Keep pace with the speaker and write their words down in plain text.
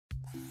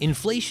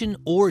Inflation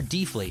or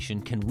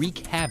deflation can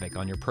wreak havoc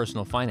on your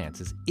personal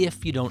finances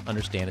if you don't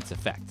understand its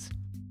effects.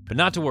 But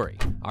not to worry,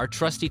 our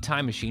trusty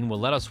time machine will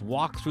let us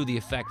walk through the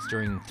effects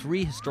during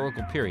 3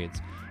 historical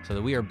periods so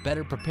that we are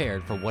better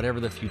prepared for whatever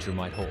the future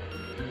might hold.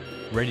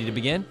 Ready to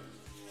begin?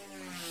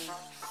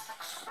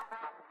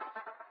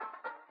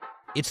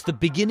 It's the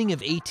beginning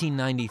of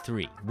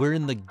 1893. We're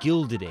in the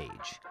Gilded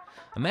Age.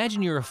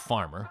 Imagine you're a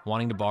farmer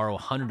wanting to borrow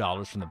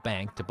 $100 from the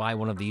bank to buy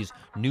one of these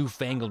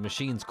newfangled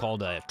machines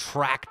called a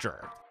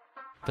tractor.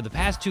 For the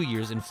past 2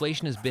 years,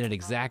 inflation has been at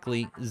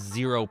exactly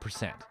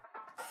 0%.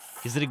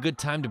 Is it a good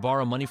time to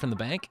borrow money from the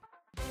bank?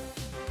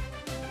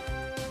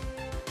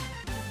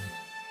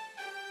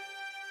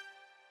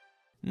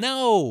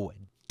 No!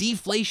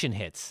 Deflation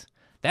hits.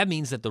 That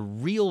means that the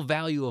real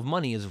value of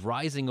money is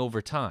rising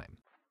over time.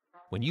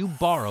 When you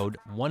borrowed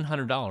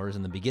 $100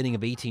 in the beginning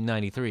of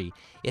 1893,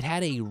 it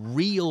had a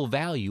real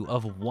value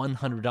of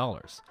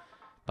 $100.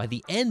 By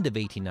the end of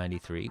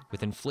 1893,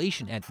 with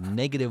inflation at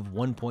negative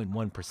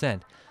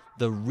 1.1%,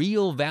 the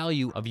real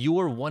value of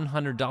your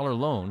 $100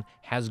 loan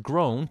has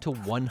grown to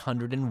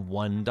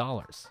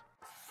 $101.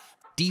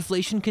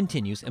 Deflation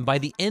continues, and by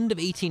the end of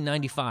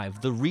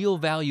 1895, the real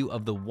value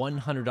of the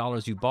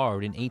 $100 you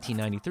borrowed in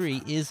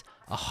 1893 is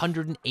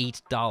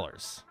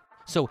 $108.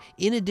 So,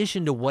 in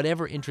addition to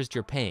whatever interest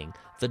you're paying,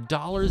 the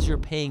dollars you're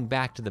paying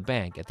back to the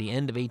bank at the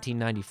end of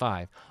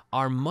 1895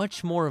 are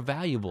much more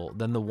valuable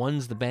than the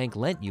ones the bank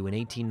lent you in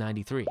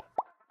 1893.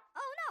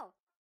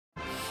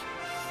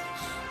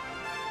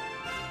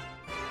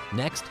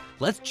 Next,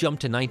 let's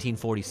jump to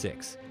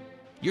 1946.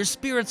 Your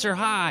spirits are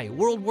high.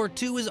 World War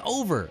II is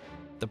over.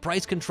 The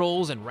price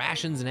controls and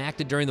rations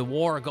enacted during the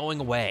war are going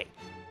away.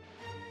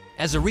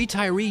 As a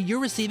retiree,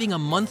 you're receiving a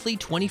monthly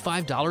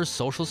 $25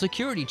 Social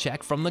Security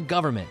check from the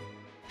government.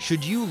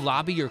 Should you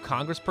lobby your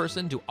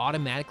congressperson to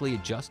automatically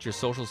adjust your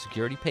Social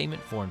Security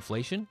payment for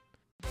inflation?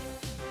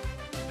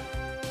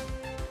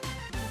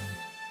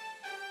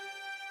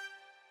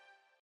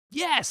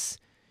 Yes!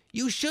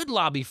 You should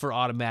lobby for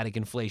automatic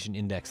inflation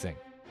indexing.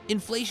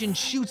 Inflation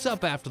shoots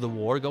up after the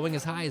war, going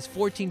as high as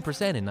 14%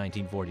 in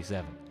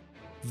 1947.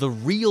 The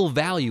real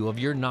value of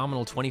your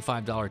nominal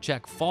 $25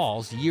 check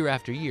falls year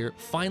after year,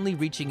 finally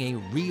reaching a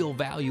real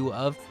value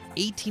of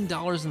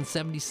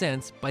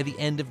 $18.70 by the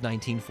end of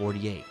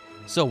 1948.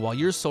 So while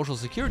your Social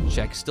Security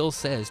check still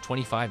says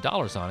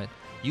 $25 on it,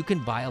 you can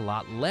buy a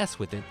lot less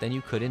with it than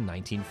you could in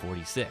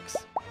 1946.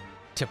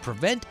 To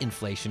prevent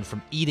inflation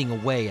from eating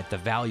away at the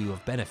value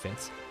of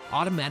benefits,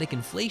 automatic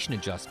inflation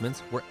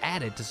adjustments were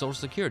added to Social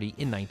Security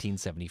in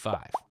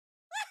 1975.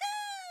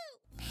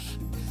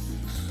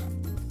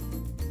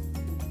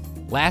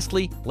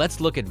 Lastly, let's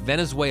look at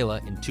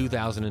Venezuela in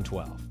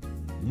 2012.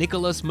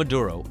 Nicolas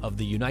Maduro of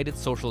the United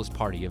Socialist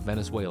Party of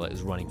Venezuela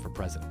is running for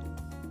president.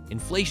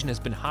 Inflation has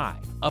been high,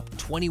 up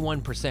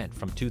 21%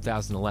 from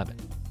 2011.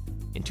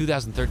 In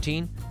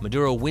 2013,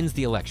 Maduro wins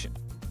the election.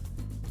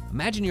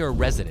 Imagine you're a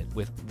resident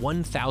with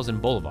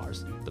 1,000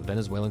 bolivars, the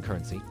Venezuelan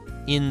currency,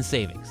 in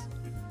savings.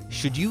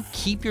 Should you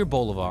keep your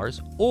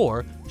bolivars,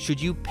 or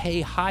should you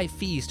pay high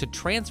fees to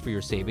transfer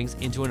your savings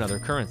into another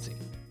currency?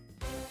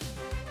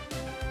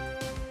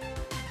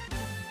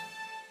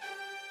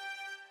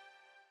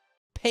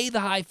 Pay the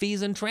high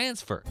fees and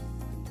transfer.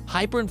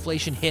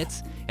 Hyperinflation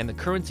hits and the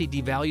currency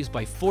devalues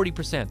by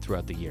 40%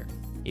 throughout the year.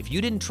 If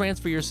you didn't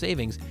transfer your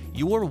savings,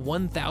 your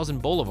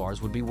 1,000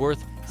 bolivars would be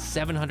worth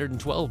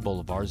 712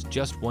 bolivars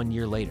just 1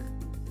 year later.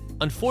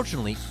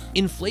 Unfortunately,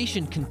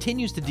 inflation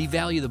continues to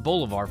devalue the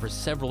bolivar for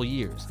several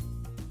years.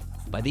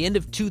 By the end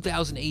of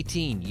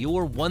 2018,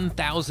 your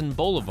 1,000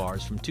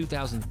 bolivars from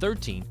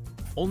 2013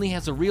 only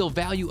has a real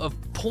value of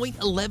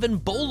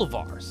 0.11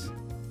 bolivars.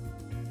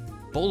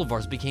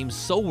 Bolivars became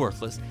so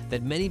worthless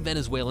that many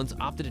Venezuelans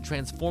opted to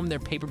transform their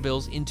paper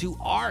bills into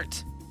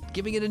art,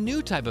 giving it a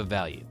new type of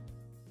value.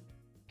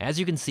 As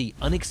you can see,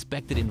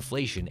 unexpected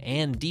inflation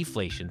and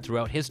deflation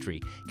throughout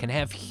history can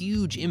have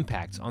huge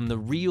impacts on the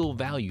real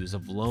values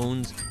of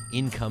loans,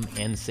 income,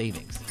 and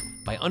savings.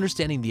 By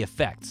understanding the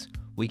effects,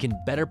 we can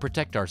better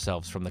protect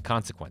ourselves from the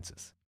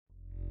consequences.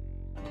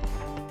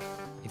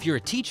 If you're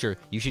a teacher,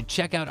 you should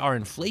check out our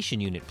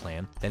inflation unit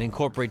plan that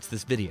incorporates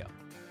this video.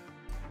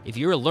 If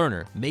you're a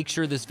learner, make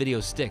sure this video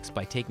sticks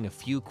by taking a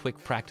few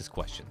quick practice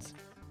questions.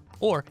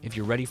 Or if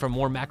you're ready for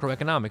more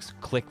macroeconomics,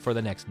 click for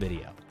the next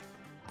video.